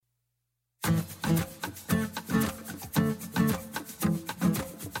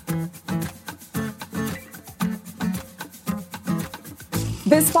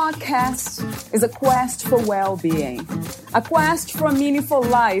This podcast is a quest for well-being, a quest for a meaningful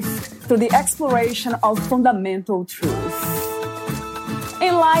life through the exploration of fundamental truth.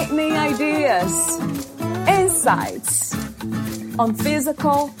 Enlightening ideas, insights on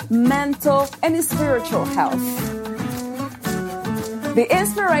physical, mental, and spiritual health. The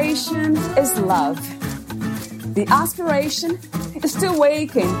inspiration is love. The aspiration is to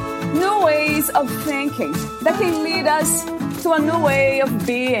awaken new ways of thinking that can lead us to a new way of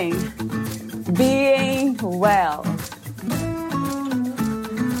being well.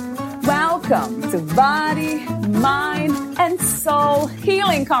 Welcome to Body, Mind, and Soul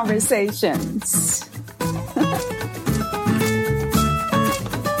Healing Conversations.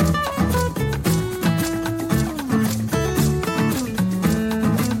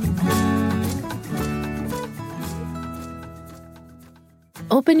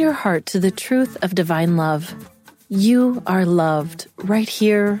 Open your heart to the truth of divine love. You are loved right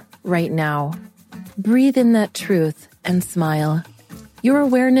here, right now. Breathe in that truth and smile. Your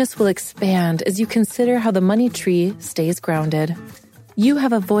awareness will expand as you consider how the money tree stays grounded. You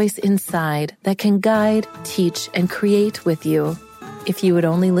have a voice inside that can guide, teach, and create with you, if you would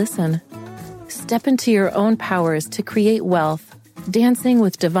only listen. Step into your own powers to create wealth, dancing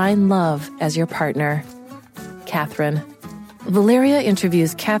with divine love as your partner. Catherine. Valeria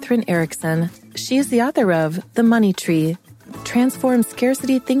interviews Catherine Erickson. She is the author of The Money Tree, Transform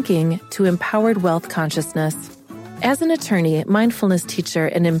Scarcity Thinking to Empowered Wealth Consciousness. As an attorney, mindfulness teacher,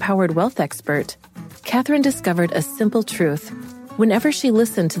 and empowered wealth expert, Catherine discovered a simple truth. Whenever she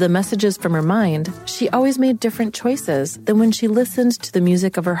listened to the messages from her mind, she always made different choices than when she listened to the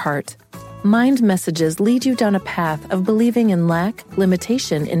music of her heart. Mind messages lead you down a path of believing in lack,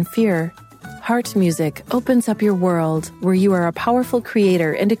 limitation, and fear. Heart music opens up your world where you are a powerful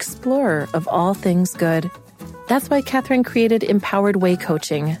creator and explorer of all things good. That's why Catherine created Empowered Way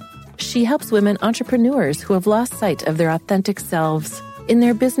Coaching. She helps women entrepreneurs who have lost sight of their authentic selves in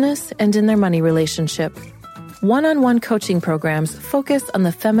their business and in their money relationship. One-on-one coaching programs focus on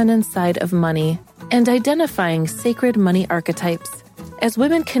the feminine side of money and identifying sacred money archetypes. As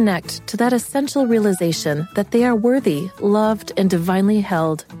women connect to that essential realization that they are worthy, loved, and divinely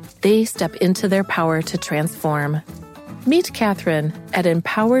held, they step into their power to transform. Meet Catherine at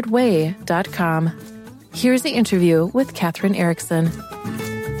empoweredway.com. Here's the interview with Catherine Erickson.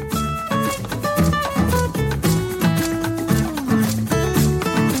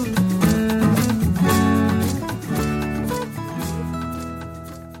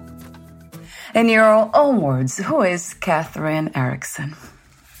 In your own words, who is Catherine Erickson?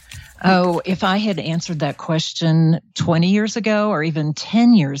 Oh, if I had answered that question 20 years ago or even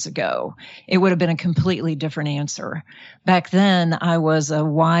 10 years ago, it would have been a completely different answer. Back then, I was a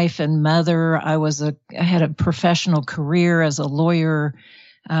wife and mother. I had a professional career as a lawyer.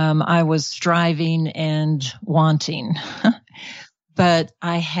 I was striving and wanting. But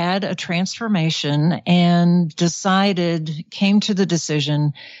I had a transformation and came to the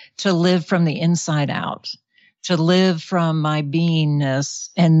decision to live from the inside out, to live from my beingness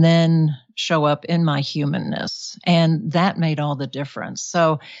and then show up in my humanness. And that made all the difference.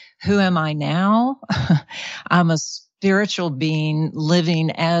 So who am I now? I'm a spiritual being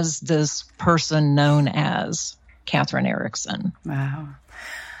living as this person known as Catherine Erickson. Wow.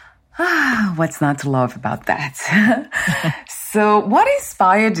 What's not to love about that? So what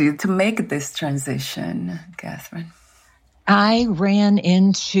inspired you to make this transition, Catherine? I ran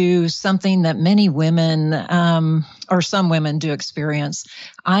into something that many women, or some women do experience.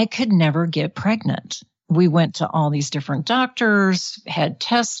 I could never get pregnant. We went to all these different doctors, had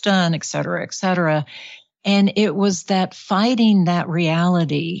tests done, et cetera, and it was that fighting that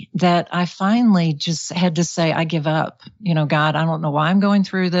reality that I finally just had to say, I give up. God, I don't know why I'm going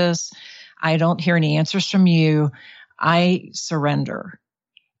through this. I don't hear any answers from you. I surrender.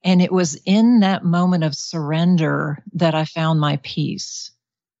 And it was in that moment of surrender that I found my peace.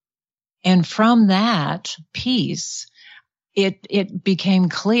 And from that peace, it became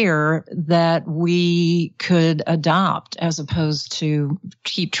clear that we could adopt as opposed to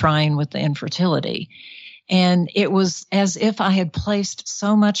keep trying with the infertility. And it was as if I had placed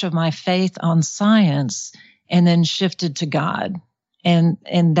so much of my faith on science and then shifted to God. And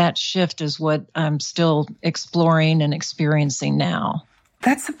that shift is what I'm still exploring and experiencing now.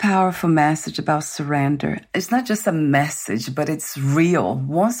 That's a powerful message about surrender. It's not just a message, but it's real.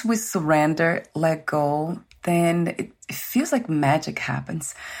 Once we surrender, let go, then it feels like magic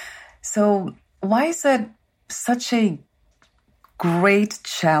happens. So why is that such a great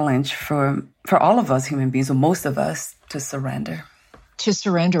challenge for all of us human beings, or most of us, to surrender? To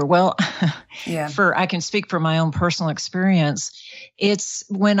surrender. Well, Yeah. I can speak from my own personal experience. It's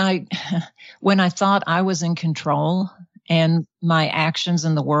when I thought I was in control and my actions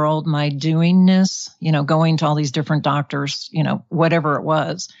in the world, my doingness, going to all these different doctors, whatever it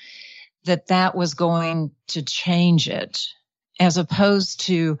was, that was going to change it, as opposed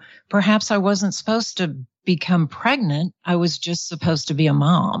to perhaps I wasn't supposed to become pregnant. I was just supposed to be a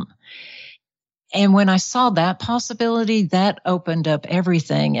mom. And when I saw that possibility, that opened up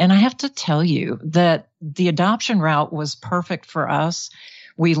everything. And I have to tell you that the adoption route was perfect for us.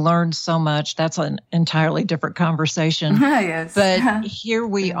 We learned so much. That's an entirely different conversation. Yes. But here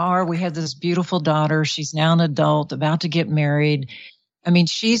we are. We have this beautiful daughter. She's now an adult, about to get married. I mean,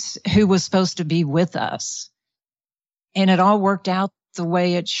 she's who was supposed to be with us. And it all worked out the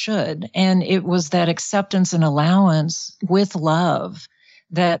way it should. And it was that acceptance and allowance with love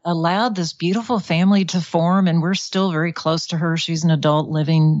that allowed this beautiful family to form. And we're still very close to her. She's an adult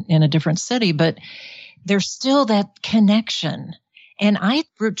living in a different city, but there's still that connection. And I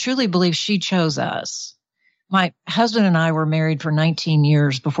truly believe she chose us. My husband and I were married for 19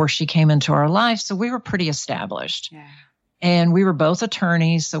 years before she came into our life. So we were pretty established. Yeah. And we were both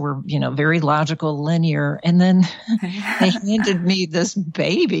attorneys, so we're, very logical, linear. And then they handed me this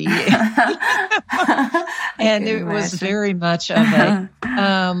baby. And it was very much of a,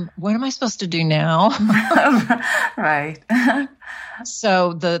 what am I supposed to do now? Right.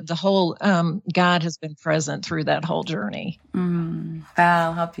 So the whole, God has been present through that whole journey.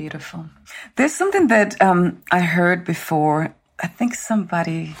 Wow, how beautiful. There's something that I heard before. I think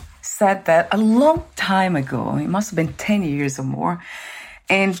somebody said that a long time ago. It must have been 10 years or more.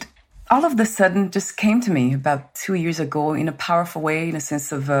 And all of a sudden just came to me about 2 years ago in a powerful way, in a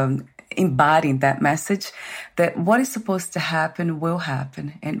sense of embodying that message, that what is supposed to happen will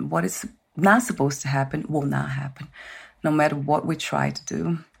happen, and what is not supposed to happen will not happen, no matter what we try to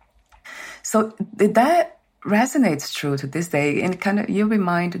do. So that resonates true to this day, and you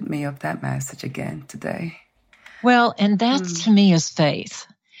reminded me of that message again today. Well, and that to me is faith.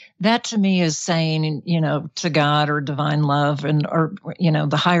 That to me is saying, to God or divine love or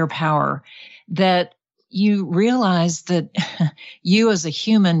the higher power, that you realize that you as a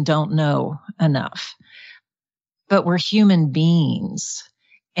human don't know enough, but we're human beings.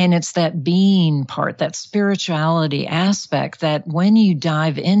 And it's that being part, that spirituality aspect, that when you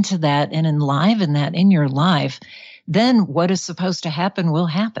dive into that and enliven that in your life, then what is supposed to happen will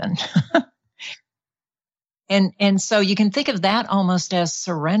happen. And so you can think of that almost as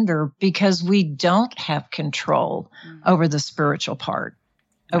surrender, because we don't have control over the spiritual part,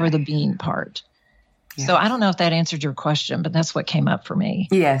 over the being part. Yes. So I don't know if that answered your question, but that's what came up for me.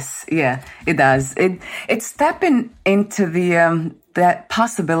 Yes, yeah, it does. It's stepping into the that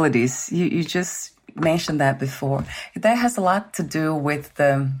possibilities. You just mentioned that before. That has a lot to do with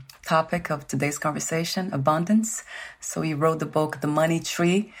the topic of today's conversation, abundance. So you wrote the book, The Money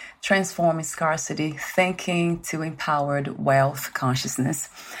Tree, Transforming Scarcity Thinking to Empowered Wealth Consciousness.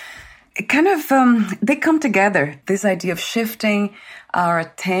 It kind of, they come together, this idea of shifting our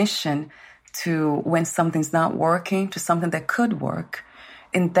attention to when something's not working to something that could work.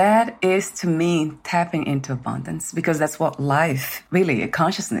 And that is, to me, tapping into abundance, because that's what life, really,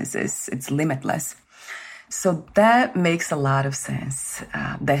 consciousness is. It's limitless. So that makes a lot of sense,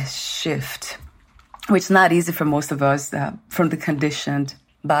 that shift, which is not easy for most of us from the conditioned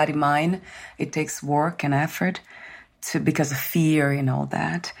body-mind. It takes work and effort because of fear and all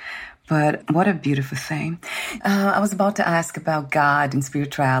that. But what a beautiful thing. I was about to ask about God and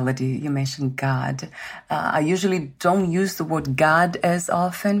spirituality. You mentioned God. I usually don't use the word God as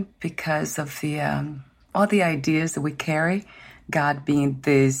often because of the all the ideas that we carry, God being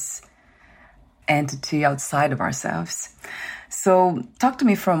this entity outside of ourselves. So talk to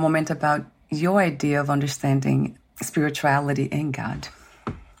me for a moment about your idea of understanding spirituality and God.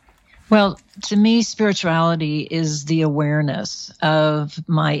 Well, to me, spirituality is the awareness of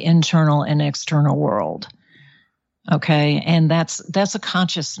my internal and external world. Okay. And that's a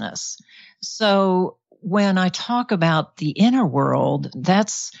consciousness. So when I talk about the inner world,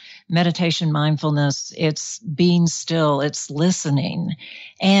 that's meditation, mindfulness, it's being still, it's listening,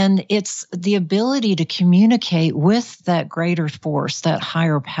 and it's the ability to communicate with that greater force, that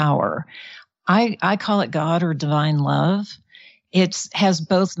higher power. I call it God or divine love. It has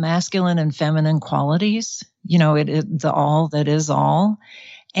both masculine and feminine qualities. The all that is all.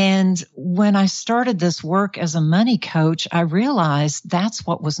 And when I started this work as a money coach, I realized that's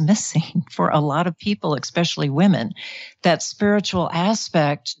what was missing for a lot of people, especially women, that spiritual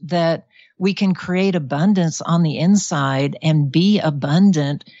aspect that we can create abundance on the inside and be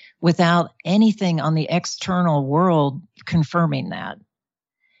abundant without anything on the external world confirming that.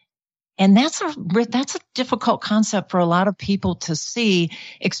 And that's a difficult concept for a lot of people to see,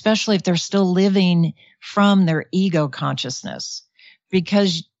 especially if they're still living from their ego consciousness,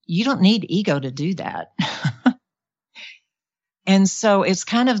 because you don't need ego to do that. And so it's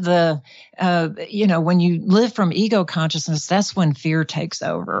kind of when you live from ego consciousness, that's when fear takes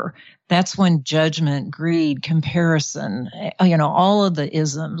over. That's when judgment, greed, comparison, all of the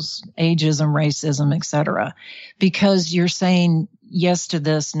isms, ageism, racism, etc., because you're saying yes to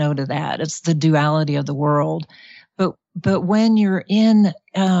this, no to that. It's the duality of the world. But when you're in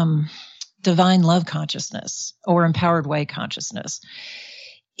divine love consciousness or empowered way consciousness,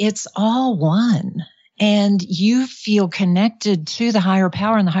 it's all one. And you feel connected to the higher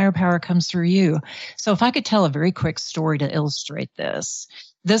power, and the higher power comes through you. So if I could tell a very quick story to illustrate this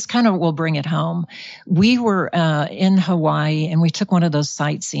kind of will bring it home. We were in Hawaii, and we took one of those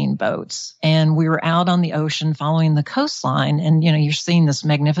sightseeing boats, and we were out on the ocean following the coastline. And, you're seeing this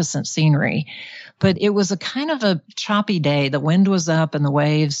magnificent scenery. But it was a kind of a choppy day. The wind was up and the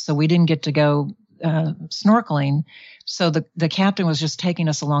waves, so we didn't get to go snorkeling. So the captain was just taking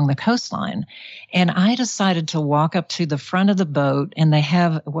us along the coastline. And I decided to walk up to the front of the boat, and they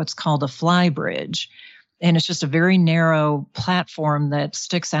have what's called a fly bridge. And it's just a very narrow platform that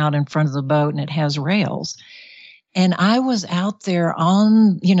sticks out in front of the boat, and it has rails. And I was out there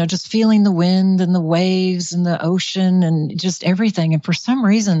on, just feeling the wind and the waves and the ocean and just everything. And for some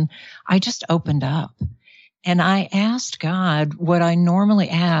reason, I just opened up. And I asked God what I normally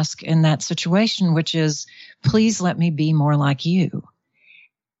ask in that situation, which is, please let me be more like you.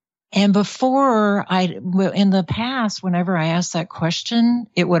 And in the past, whenever I asked that question,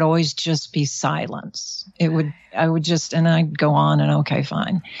 it would always just be silence. And I'd go on and okay,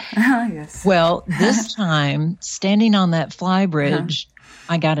 fine. Yes. Well, this time, standing on that fly bridge,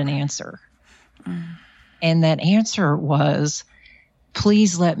 I got an answer. And that answer was,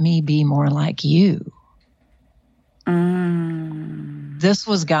 please let me be more like you. This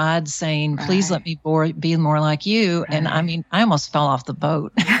was God saying, please let me be more like you. And I almost fell off the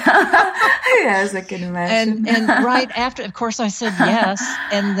boat. Yes, I can imagine. And right after, of course, I said yes.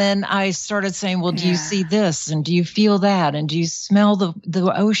 And then I started saying, well, do you see this? And do you feel that? And do you smell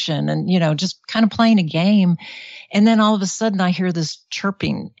the ocean? And, just kind of playing a game. And then all of a sudden I hear this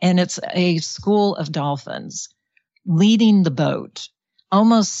chirping, and it's a school of dolphins leading the boat,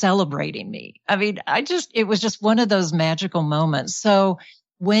 almost celebrating me. It was just one of those magical moments. So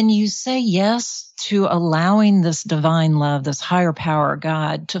when you say yes to allowing this divine love, this higher power,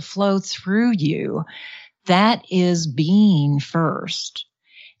 God, to flow through you, that is being first.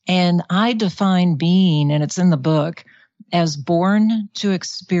 And I define being, and it's in the book, as born to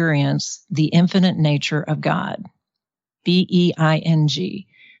experience the infinite nature of God. BEING.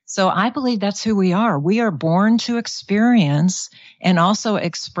 So I believe that's who we are. We are born to experience and also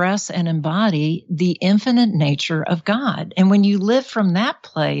express and embody the infinite nature of God. And when you live from that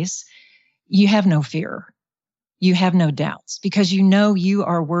place, you have no fear. You have no doubts, because you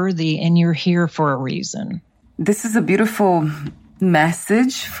are worthy and you're here for a reason. This is a beautiful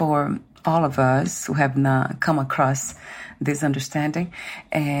message for all of us who have not come across this understanding.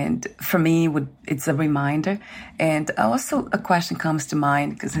 And for me, it's a reminder. And also a question comes to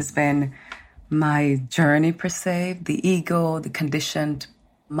mind, because it's been my journey per se, the ego, the conditioned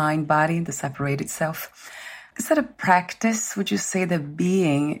mind, body, the separated self. Is that a practice? Would you say that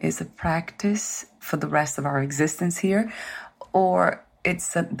being is a practice for the rest of our existence here? Or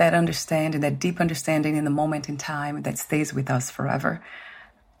it's that understanding, that deep understanding in the moment in time that stays with us forever?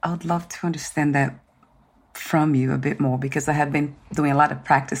 I would love to understand that from you a bit more, because I have been doing a lot of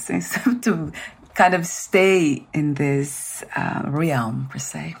practices to kind of stay in this realm per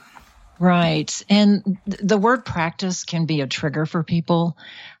se. Right. And the word practice can be a trigger for people.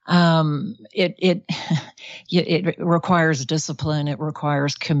 It requires discipline. It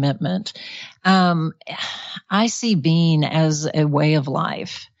requires commitment. I see being as a way of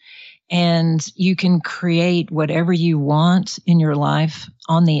life. And you can create whatever you want in your life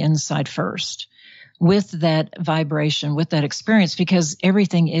on the inside first, with that vibration, with that experience, because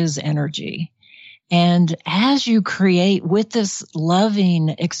everything is energy. And as you create with this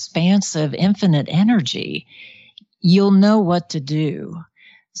loving, expansive, infinite energy, you'll know what to do.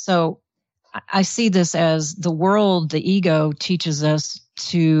 So I see this as the world, the ego teaches us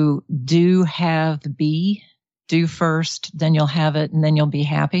to do, have, be. Do first, then you'll have it, and then you'll be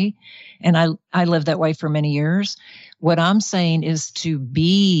happy. And I lived that way for many years. What I'm saying is to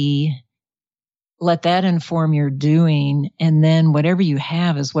be, let that inform your doing, and then whatever you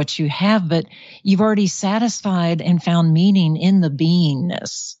have is what you have, but you've already satisfied and found meaning in the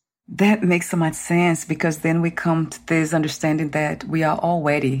beingness. That makes so much sense, because then we come to this understanding that we are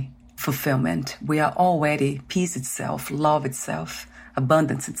already fulfillment. We are already peace itself, love itself,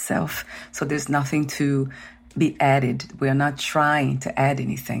 abundance itself. So there's nothing to be added. We are not trying to add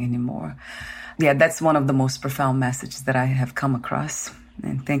anything anymore. Yeah, that's one of the most profound messages that I have come across.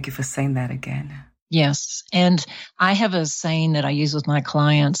 And thank you for saying that again. Yes. And I have a saying that I use with my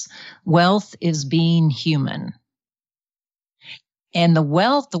clients: wealth is being human. And the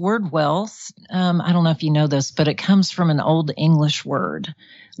word wealth, I don't know if you know this, but it comes from an old English word,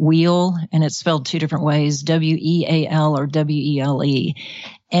 wheel, and it's spelled two different ways, W-E-A-L or W-E-L-E.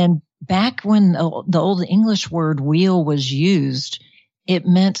 And back when the old English word wheel was used, it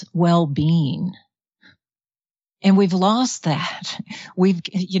meant well-being. And we've lost that. We've,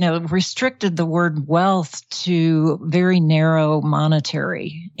 restricted the word wealth to very narrow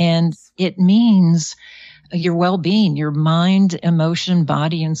monetary. And it means your well-being, your mind, emotion,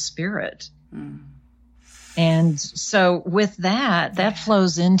 body, and spirit. And so with that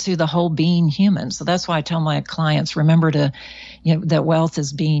flows into the whole being human. So that's why I tell my clients, remember that wealth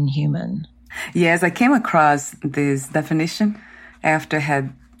is being human. Yes, I came across this definition after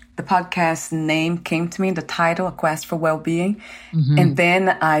the podcast name came to me, the title, A Quest for Well-Being. Mm-hmm. And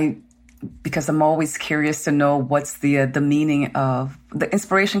then because I'm always curious to know what's the meaning of the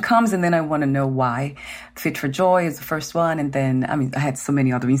inspiration comes, and then I want to know why. Fit for Joy is the first one. And then, I had so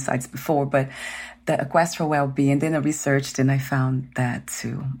many other insights before, but A Quest for Well-Being. Then I researched and I found that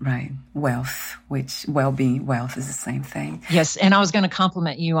too, right? Wealth, which well-being, wealth is the same thing. Yes. And I was going to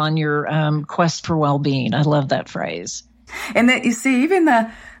compliment you on your quest for well-being. I love that phrase. And then you see, even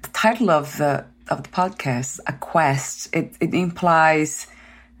the title of the podcast, A Quest, it implies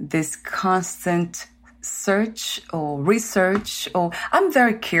this constant search or research, or I'm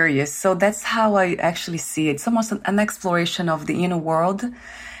very curious. So that's how I actually see it. It's almost an exploration of the inner world.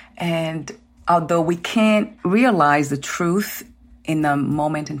 And although we can't realize the truth in a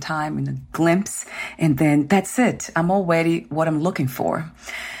moment in time, in a glimpse, and then that's it. I'm already what I'm looking for.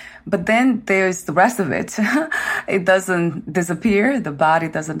 But then there's the rest of it. It doesn't disappear. The body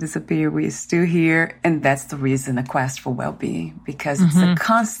doesn't disappear. We're still here. And that's the reason, A Quest for Well-Being, because it's a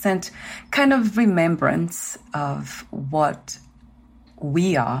constant kind of remembrance of what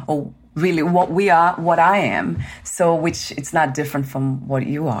we are, or really what we are, what I am. So which it's not different from what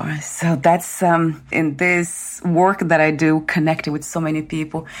you are. So that's, in this work that I do, connected with so many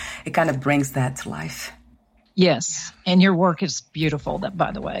people, it kind of brings that to life. Yes. And your work is beautiful,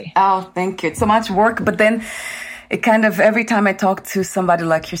 by the way. Oh, thank you. It's so much work. But then it kind of, every time I talk to somebody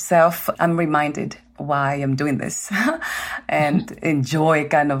like yourself, I'm reminded why I'm doing this. And joy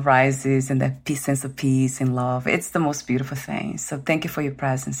kind of rises, and that sense of peace and love. It's the most beautiful thing. So thank you for your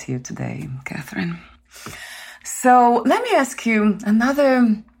presence here today, Catherine. So let me ask you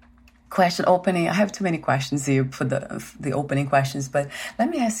another question opening. I have too many questions here for the opening questions, but let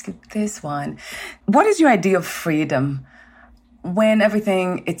me ask you this one. What is your idea of freedom? When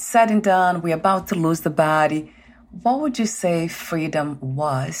everything is said and done, we're about to lose the body, what would you say freedom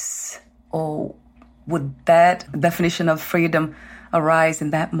was? Or would that definition of freedom arise in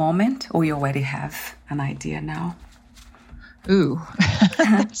that moment, or you already have an idea now? Ooh,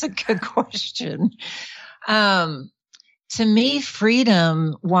 that's a good question. To me,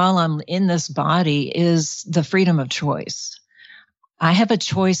 freedom while I'm in this body is the freedom of choice. I have a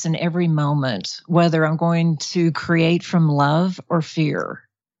choice in every moment, whether I'm going to create from love or fear.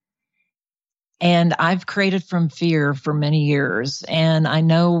 And I've created from fear for many years. And I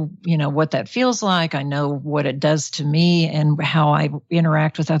know, what that feels like. I know what it does to me and how I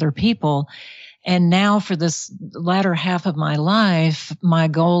interact with other people. And now for this latter half of my life, my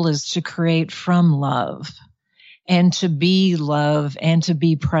goal is to create from love. And to be love and to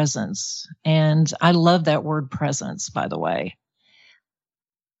be presence. And I love that word presence, by the way.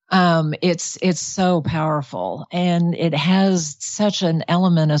 It's so powerful, and it has such an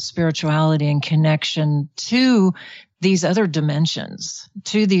element of spirituality and connection to these other dimensions,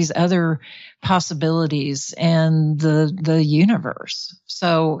 to these other possibilities and the universe.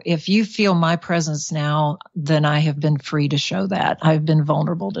 So if you feel my presence now, then I have been free to show that. I've been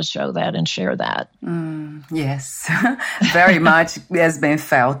vulnerable to show that and share that. Yes, very much has been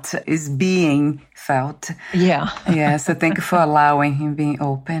felt, is being felt. Yeah. Yeah, so thank you for allowing him being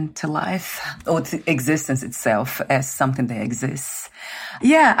open to life, or to existence itself as something that exists.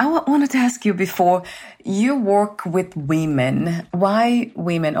 Yeah, I wanted to ask you before, you work with women. Why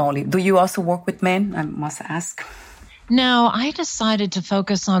women only? Do you also work with men? I must ask. No, I decided to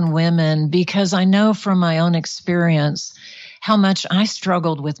focus on women because I know from my own experience how much I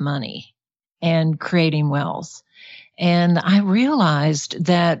struggled with money and creating wealth. And I realized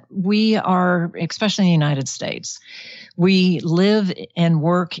that we are, especially in the United States, we live and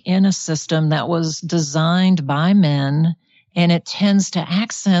work in a system that was designed by men, and it tends to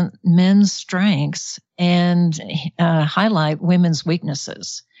accent men's strengths and highlight women's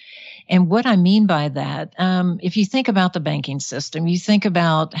weaknesses. And what I mean by that, if you think about the banking system, you think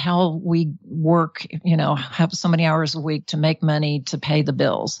about how we work, have so many hours a week to make money to pay the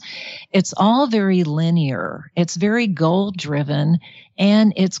bills. It's all very linear. It's very goal driven,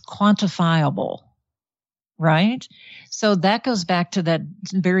 and it's quantifiable, right? So that goes back to that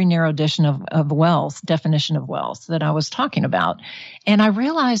very narrow definition of wealth that I was talking about. And I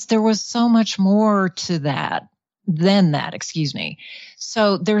realized there was so much more to that.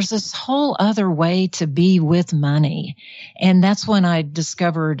 So there's this whole other way to be with money. And that's when I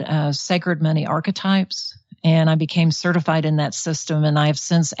discovered sacred money archetypes, and I became certified in that system, and I've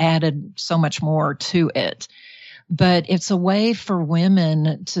since added so much more to it. But it's a way for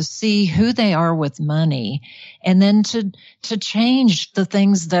women to see who they are with money, and then to change the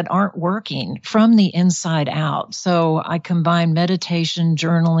things that aren't working from the inside out. So I combine meditation,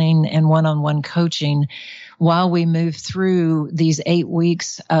 journaling, and one-on-one coaching while we move through these 8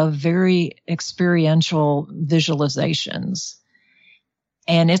 weeks of very experiential visualizations.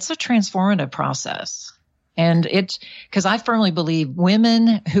 And it's a transformative process. And because I firmly believe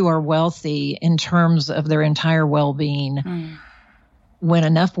women who are wealthy in terms of their entire well-being, when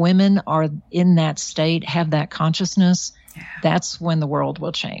enough women are in that state, have that consciousness, that's when the world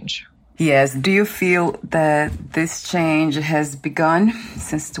will change. Yes. Do you feel that this change has begun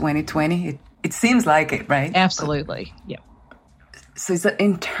since 2020? It seems like it, right? Absolutely. Yeah. So it's an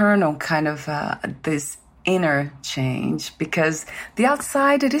internal kind of this inner change, because the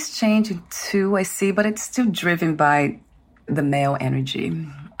outside, it is changing too, I see, but it's still driven by the male energy.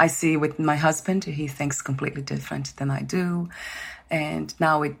 I see with my husband, he thinks completely different than I do. And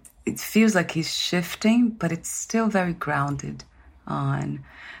now it feels like he's shifting, but it's still very grounded on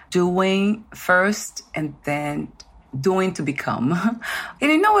doing first and then doing to become.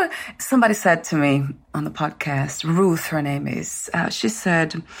 And you know what somebody said to me on the podcast, Ruth, her name is, she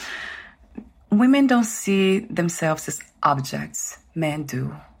said, women don't see themselves as objects, men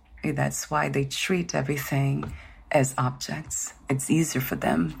do. And that's why they treat everything as objects. It's easier for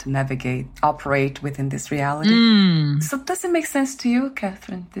them to navigate, operate within this reality. So does it make sense to you,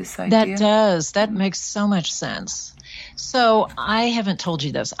 Catherine, this idea? That does. That makes so much sense. So I haven't told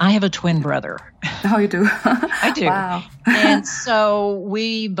you this. I have a twin brother. Oh, you do? I do. Wow. And so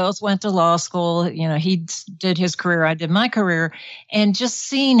we both went to law school. He did his career. I did my career. And just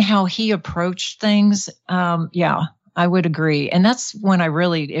seeing how he approached things, I would agree. And that's when it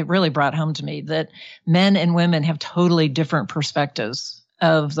really brought home to me that men and women have totally different perspectives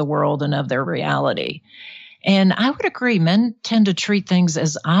of the world and of their reality. And I would agree, men tend to treat things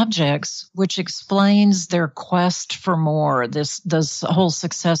as objects, which explains their quest for more, this whole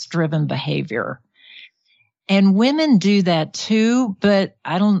success-driven behavior. And women do that too, but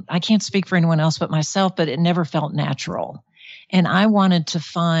I can't speak for anyone else but myself, but it never felt natural. And I wanted to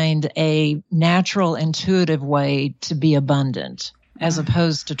find a natural, intuitive way to be abundant, as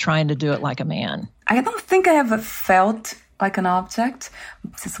opposed to trying to do it like a man. I don't think I ever felt like an object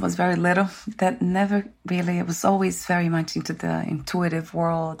since I was very little. That never really, it was always very much into the intuitive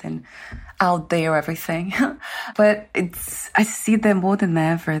world and out there, everything. But I see them more than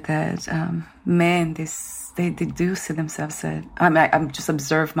ever that men, they do see themselves as, I just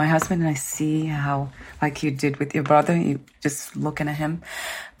observe my husband and I see how, like you did with your brother, you just looking at him,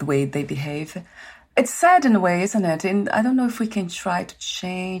 the way they behave. It's sad in a way, isn't it? And I don't know if we can try to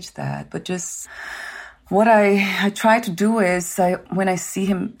change that, but just what I try to do is when I see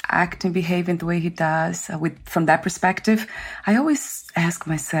him acting, behaving the way he does, from that perspective, I always ask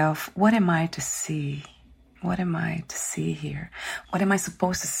myself, what am I to see? What am I to see here? What am I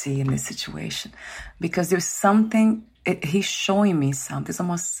supposed to see in this situation? Because there's something, he's showing me something. It's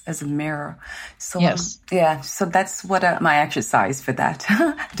almost as a mirror. So, yes. So that's what my exercise for that.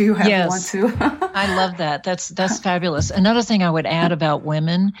 Do you have one too? I love that. That's fabulous. Another thing I would add about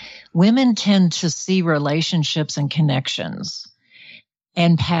women tend to see relationships and connections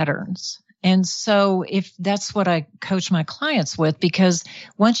and patterns. And so if that's what I coach my clients with, because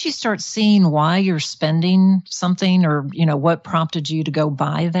once you start seeing why you're spending something or, what prompted you to go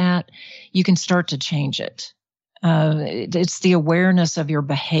buy that, you can start to change it. It's the awareness of your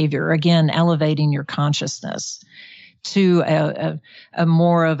behavior, again, elevating your consciousness to a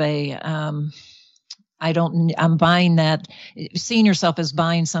more of a, I'm buying that, seeing yourself as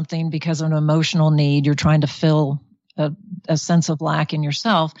buying something because of an emotional need. You're trying to fill a sense of lack in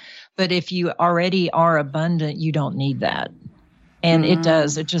yourself. But if you already are abundant, you don't need that. And it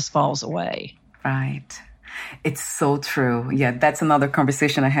just falls away. Right. It's so true. Yeah, that's another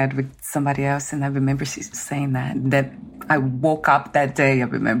conversation I had with somebody else. And I remember saying that I woke up that day, I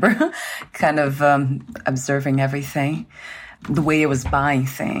remember, kind of observing everything, the way I was buying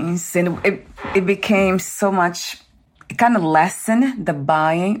things. And it became so much, it kind of lessened the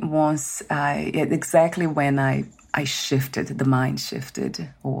buying once exactly when I shifted, the mind shifted,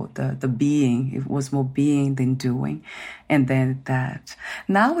 or the being. It was more being than doing. And then that.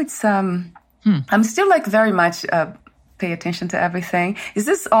 Now it's, I'm still like very much pay attention to everything. Is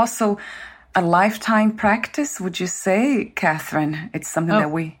this also a lifetime practice, would you say, Catherine? It's something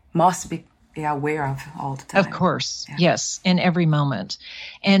that we must be aware of all the time. Of course. Yeah. Yes. In every moment.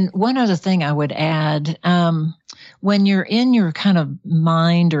 And one other thing I would add, when you're in your kind of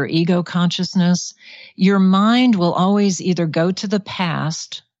mind or ego consciousness, your mind will always either go to the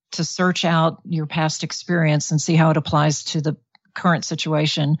past to search out your past experience and see how it applies to the current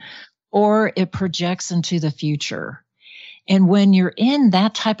situation, or it projects into the future. And when you're in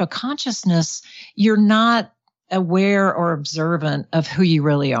that type of consciousness, you're not aware or observant of who you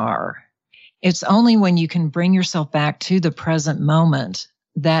really are. It's only when you can bring yourself back to the present moment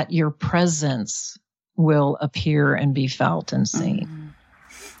that your presence will appear and be felt and seen.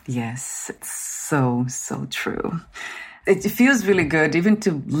 Yes, it's so true. It feels really good even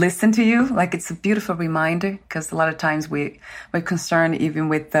to listen to you. Like, it's a beautiful reminder, because a lot of times we're concerned even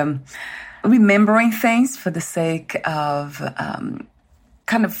with remembering things for the sake of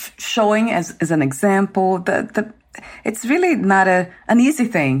kind of showing as an example. It's really not an easy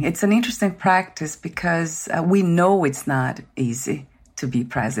thing. It's an interesting practice because we know it's not easy to be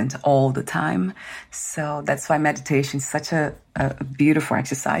present all the time. So that's why meditation is such a beautiful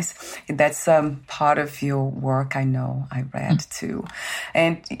exercise. That's part of your work, I know, I read too.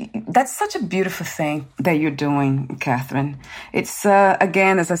 And that's such a beautiful thing that you're doing, Catherine. It's,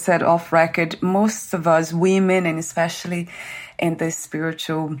 again, as I said, off record, most of us women, and especially in the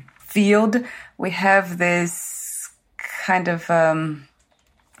spiritual field, we have this kind of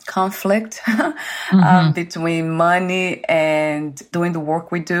conflict between money and doing the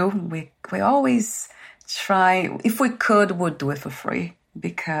work we do. We always try, if we could, we'd do it for free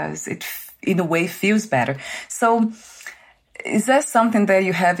because it, in a way, feels better. So is that something that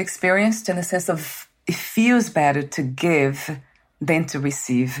you have experienced in the sense of it feels better to give than to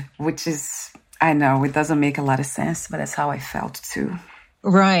receive, which is, I know it doesn't make a lot of sense, but that's how I felt too.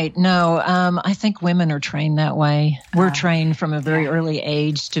 Right. No, I think women are trained that way. We're trained from a very early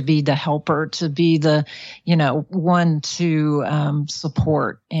age to be the helper, to be the, one to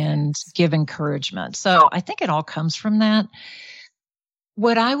support and give encouragement. So I think it all comes from that.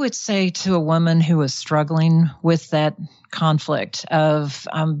 What I would say to a woman who is struggling with that conflict of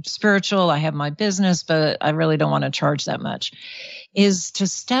I'm spiritual, I have my business, but I really don't want to charge that much, is to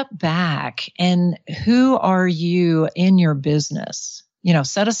step back and who are you in your business?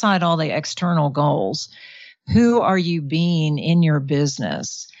 Set aside all the external goals. Who are you being in your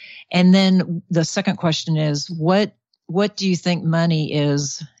business? And then the second question is, what do you think money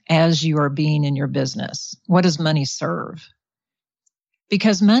is as you are being in your business? What does money serve?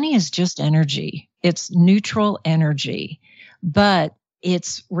 Because money is just energy. It's neutral energy, but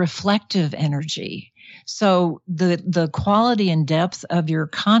it's reflective energy. So the quality and depth of your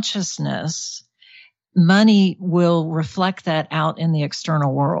consciousness, money will reflect that out in the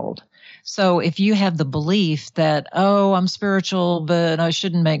external world. So if you have the belief that, I'm spiritual, but I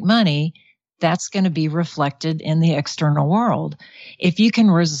shouldn't make money, that's going to be reflected in the external world. If you can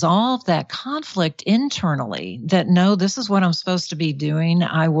resolve that conflict internally, that no, this is what I'm supposed to be doing,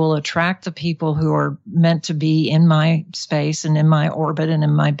 I will attract the people who are meant to be in my space and in my orbit and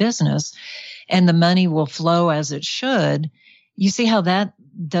in my business, and the money will flow as it should. You see how that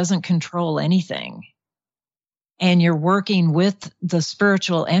doesn't control anything. And you're working with the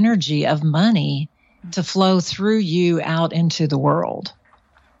spiritual energy of money to flow through you out into the world.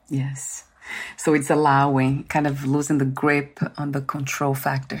 Yes. So it's allowing, kind of losing the grip on the control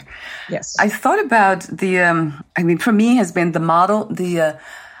factor. Yes. I thought about for me has been the model,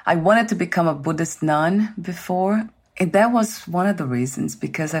 I wanted to become a Buddhist nun before. And that was one of the reasons,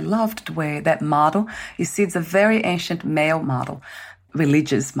 because I loved the way that model, you see, it's a very ancient male model,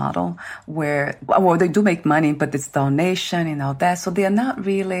 religious model, where, they do make money, but it's donation and all that. So they are not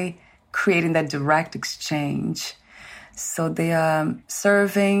really creating that direct exchange. So they are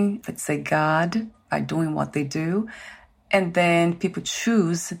serving, let's say, God by doing what they do. And then people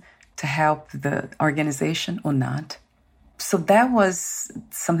choose to help the organization or not. So that was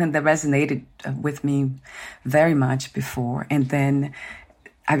something that resonated with me very much before. And then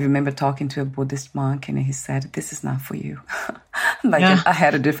I remember talking to a Buddhist monk and he said, this is not for you. I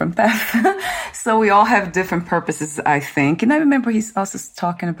had a different path. So we all have different purposes, I think. And I remember he's also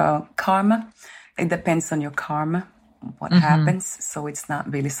talking about karma. It depends on your karma, what happens. So it's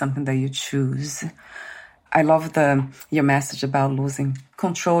not really something that you choose. I love your message about losing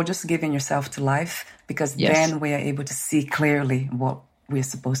control, just giving yourself to life, because then we are able to see clearly what we're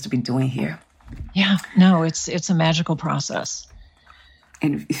supposed to be doing here. Yeah, no, it's a magical process.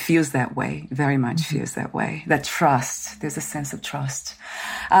 And it feels that way, very much feels that way. That trust, there's a sense of trust.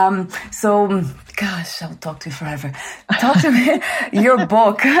 So, gosh, I'll talk to you forever. Talk to me, your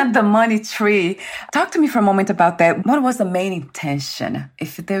book, The Money Tree. Talk to me for a moment about that. What was the main intention?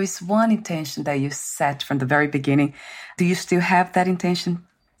 If there is one intention that you set from the very beginning, do you still have that intention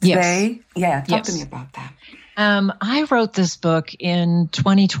today? Yes. Yeah, talk to me about that. I wrote this book in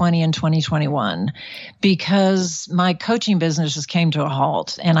 2020 and 2021 because my coaching business just came to a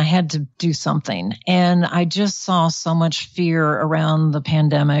halt and I had to do something. And I just saw so much fear around the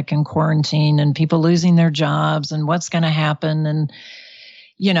pandemic and quarantine and people losing their jobs and what's going to happen. And,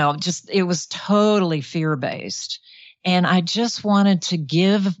 it was totally fear-based. And I just wanted to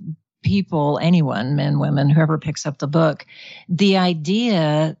give people, anyone, men, women, whoever picks up the book, the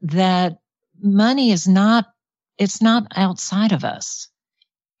idea that money is it's not outside of us.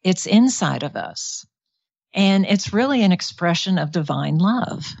 It's inside of us. And it's really an expression of divine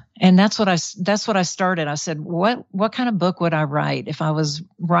love. And that's what I started. I said, what kind of book would I write if I was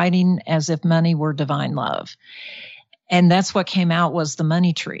writing as if money were divine love? And that's what came out was The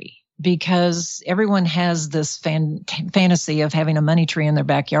Money Tree, because everyone has this fantasy of having a money tree in their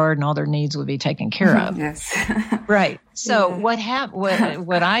backyard and all their needs would be taken care of. Yes. Right. So what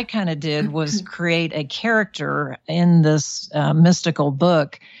I kind of did was create a character in this mystical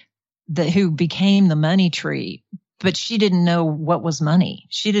book who became the money tree, but she didn't know what was money.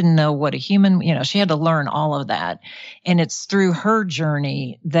 She didn't know what a human, she had to learn all of that. And it's through her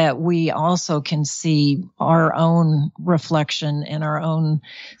journey that we also can see our own reflection and our own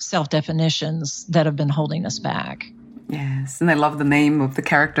self-definitions that have been holding us back. Yes. And I love the name of the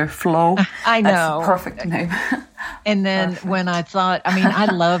character, Flo. I know. That's a perfect name. And then when I thought, I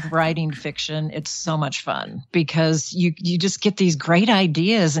love writing fiction. It's so much fun because you just get these great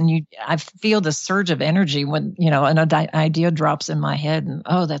ideas and I feel the surge of energy when, an idea drops in my head and,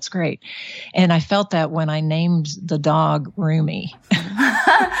 oh, that's great. And I felt that when I named the dog Rumi.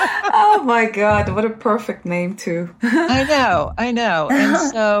 Oh my God, what a perfect name too. I know. And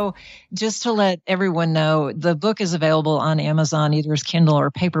so just to let everyone know, the book is available on Amazon, either as Kindle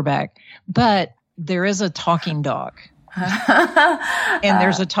or paperback, but there is a talking dog and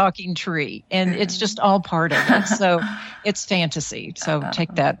there's a talking tree and it's just all part of it. So it's fantasy. So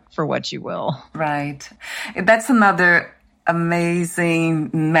take that for what you will. Right. That's another amazing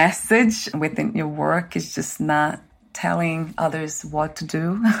message within your work. It's just not telling others what to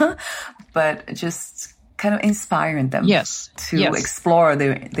do, but just kind of inspiring them to explore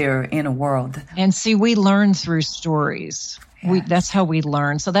their inner world. And see, we learn through stories. Yes. That's how we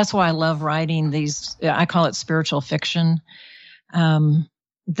learn. So that's why I love writing these, I call it spiritual fiction,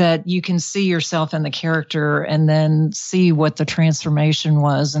 that you can see yourself in the character and then see what the transformation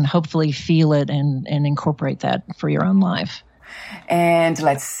was and hopefully feel it and incorporate that for your own life. And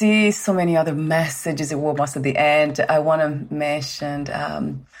let's see, so many other messages. We're almost at the end. I want to mention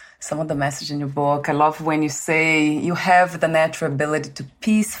some of the messages in your book. I love when you say you have the natural ability to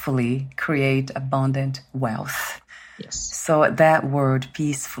peacefully create abundant wealth. Yes. So that word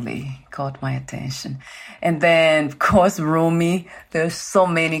peacefully caught my attention. And then, of course, Rumi, there's so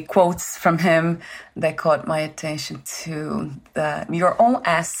many quotes from him that caught my attention too. Your own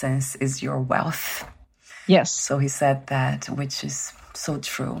essence is your wealth. Yes. So he said that, which is so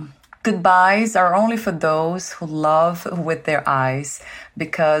true. Goodbyes are only for those who love with their eyes,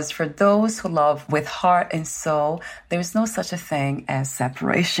 because for those who love with heart and soul, there is no such a thing as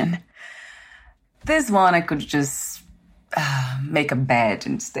separation. This one I could just make a bed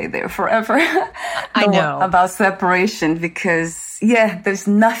and stay there forever. I know. About separation, because, there's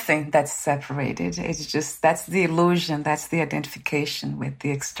nothing that's separated. It's just, that's the illusion, that's the identification with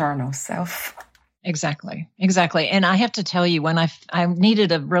the external self. Exactly. And I have to tell you, when I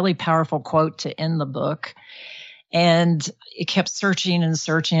needed a really powerful quote to end the book, and it kept searching and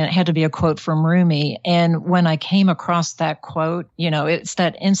searching. It had to be a quote from Rumi. And when I came across that quote, it's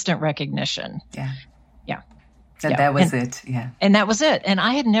that instant recognition. Yeah. Yeah. That was it. Yeah. And that was it. And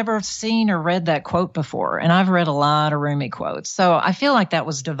I had never seen or read that quote before. And I've read a lot of Rumi quotes. So I feel like that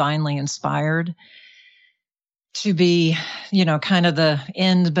was divinely inspired to be, kind of the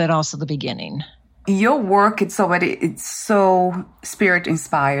end, but also the beginning. your work, it's so spirit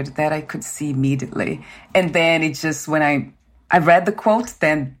inspired that I could see immediately. And then it just, when I read the quote,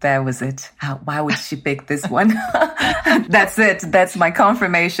 then that was it. Why would she pick this one? That's it. That's my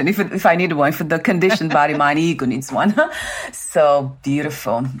confirmation. If I need one, if the conditioned body, mind, ego needs one. So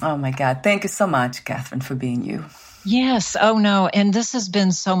beautiful. Oh my God. Thank you so much, Catherine, for being you. Yes. Oh no. And this has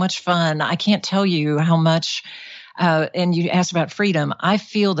been so much fun. I can't tell you how much, and you asked about freedom. I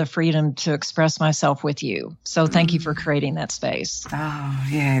feel the freedom to express myself with you. So thank you for creating that space. Oh,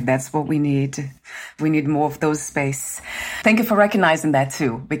 yeah, that's what we need. We need more of those space. Thank you for recognizing that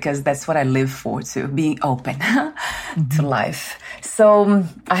too, because that's what I live for too, being open to life. So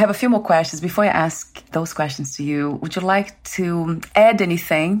I have a few more questions. Before I ask those questions to you, would you like to add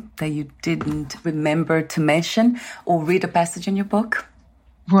anything that you didn't remember to mention or read a passage in your book?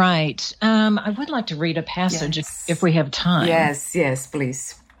 Right. I would like to read a passage if we have time. Yes,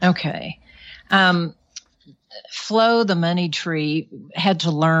 please. Okay. Flo, the money tree, had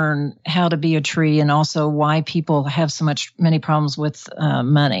to learn how to be a tree and also why people have many problems with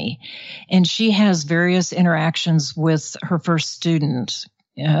money. And she has various interactions with her first student,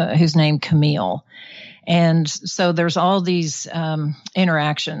 who's named Camille. And so there's all these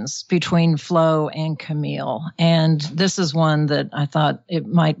interactions between Flo and Camille. And this is one that I thought it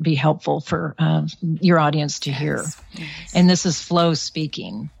might be helpful for your audience to hear. Yes. And this is Flo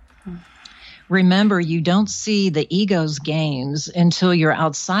speaking. Remember, you don't see the ego's games until you're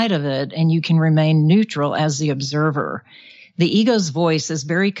outside of it and you can remain neutral as the observer. The ego's voice is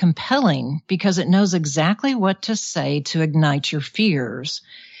very compelling because it knows exactly what to say to ignite your fears.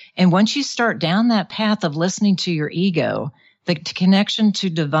 And once you start down that path of listening to your ego, the connection to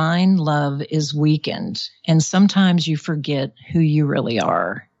divine love is weakened. And sometimes you forget who you really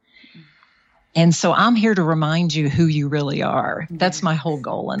are. And so I'm here to remind you who you really are. That's my whole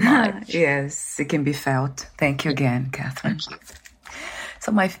goal in life. Yes, it can be felt. Thank you again, Catherine. Thank you.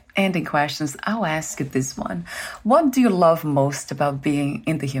 So my ending questions, I'll ask you this one. What do you love most about being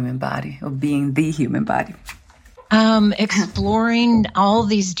in the human body or being the human body? Exploring all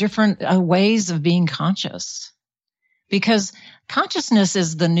these different ways of being conscious, because consciousness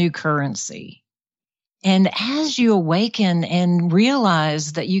is the new currency. And as you awaken and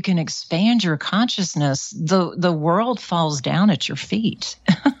realize that you can expand your consciousness, the world falls down at your feet.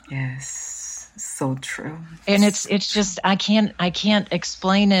 Yes, so true. And it's just I can't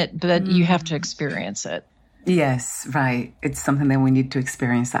explain it, but you have to experience it. Yes, right. It's something that we need to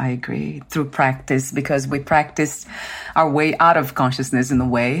experience. I agree. Through practice, because we practice our way out of consciousness in a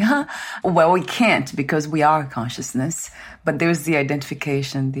way. Well, we can't because we are consciousness, but there's the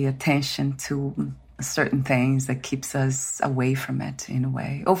identification, the attention to certain things that keeps us away from it in a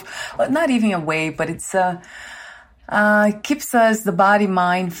way. Well, not even away, but it keeps us, the body,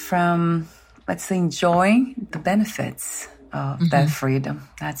 mind, from, let's say, enjoying the benefits of that freedom.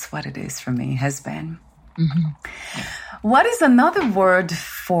 That's what it is for me, has been. Mm-hmm. What is another word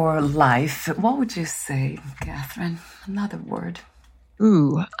for life? What would you say, Catherine? Another word.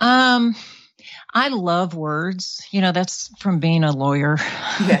 Ooh, I love words. You know, that's from being a lawyer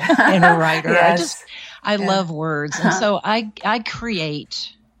and a writer. Yes. I love words. And so I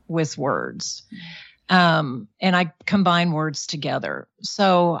create with words. And I combine words together.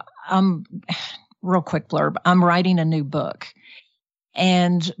 So real quick blurb, I'm writing a new book.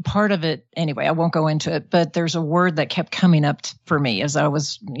 And part of it, anyway, I won't go into it, but there's a word that kept coming up for me as I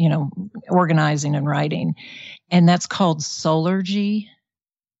was, organizing and writing. And that's called solergy.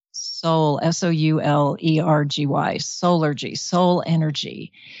 Soul, S-O-U-L-E-R-G-Y, solergy, soul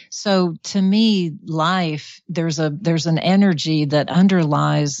energy. So to me, life, there's an energy that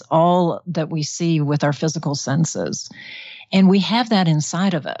underlies all that we see with our physical senses. And we have that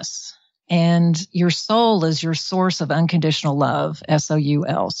inside of us. And your soul is your source of unconditional love,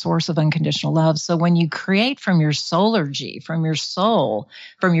 S-O-U-L, source of unconditional love. So when you create from your solergy, from your soul,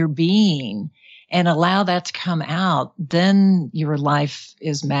 from your being, and allow that to come out, then your life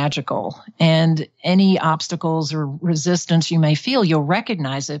is magical. And any obstacles or resistance you may feel, you'll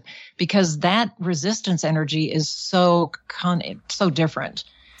recognize it because that resistance energy is so different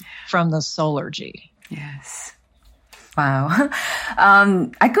from the solergy. Yes. Wow.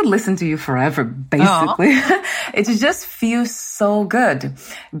 I could listen to you forever, basically. It just feels so good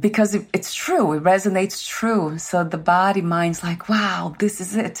because it's true. It resonates true. So the body, mind's like, wow, this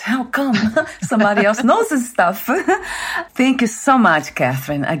is it. How come somebody else knows this stuff? Thank you so much,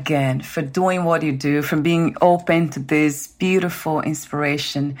 Catherine, again, for doing what you do, for being open to this beautiful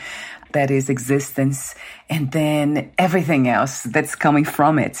inspiration that is existence, and then everything else that's coming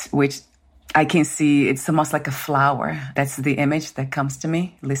from it, which I can see it's almost like a flower. That's the image that comes to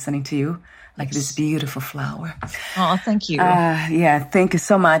me listening to you, like this beautiful flower. Oh, thank you. Thank you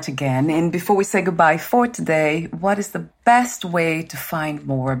so much again. And before we say goodbye for today, what is the best way to find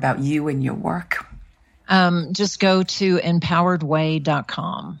more about you and your work? Just go to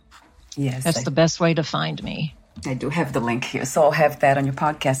empoweredway.com. Yes. That's the best way to find me. I do have the link here, so I'll have that on your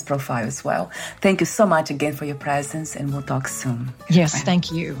podcast profile as well. Thank you so much again for your presence, and we'll talk soon. Yes,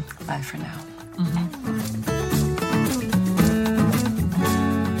 thank you. Bye for now.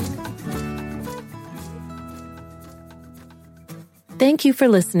 Thank you for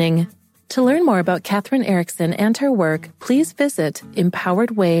listening. To learn more about Kathryn Eriksen and her work, please visit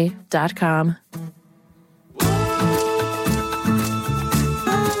empoweredway.com.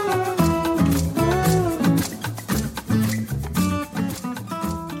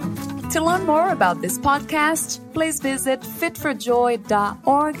 To learn more about this podcast, please visit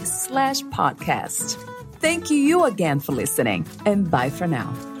fitforjoy.org/podcast. Thank you again for listening, and bye for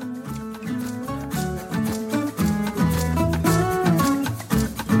now.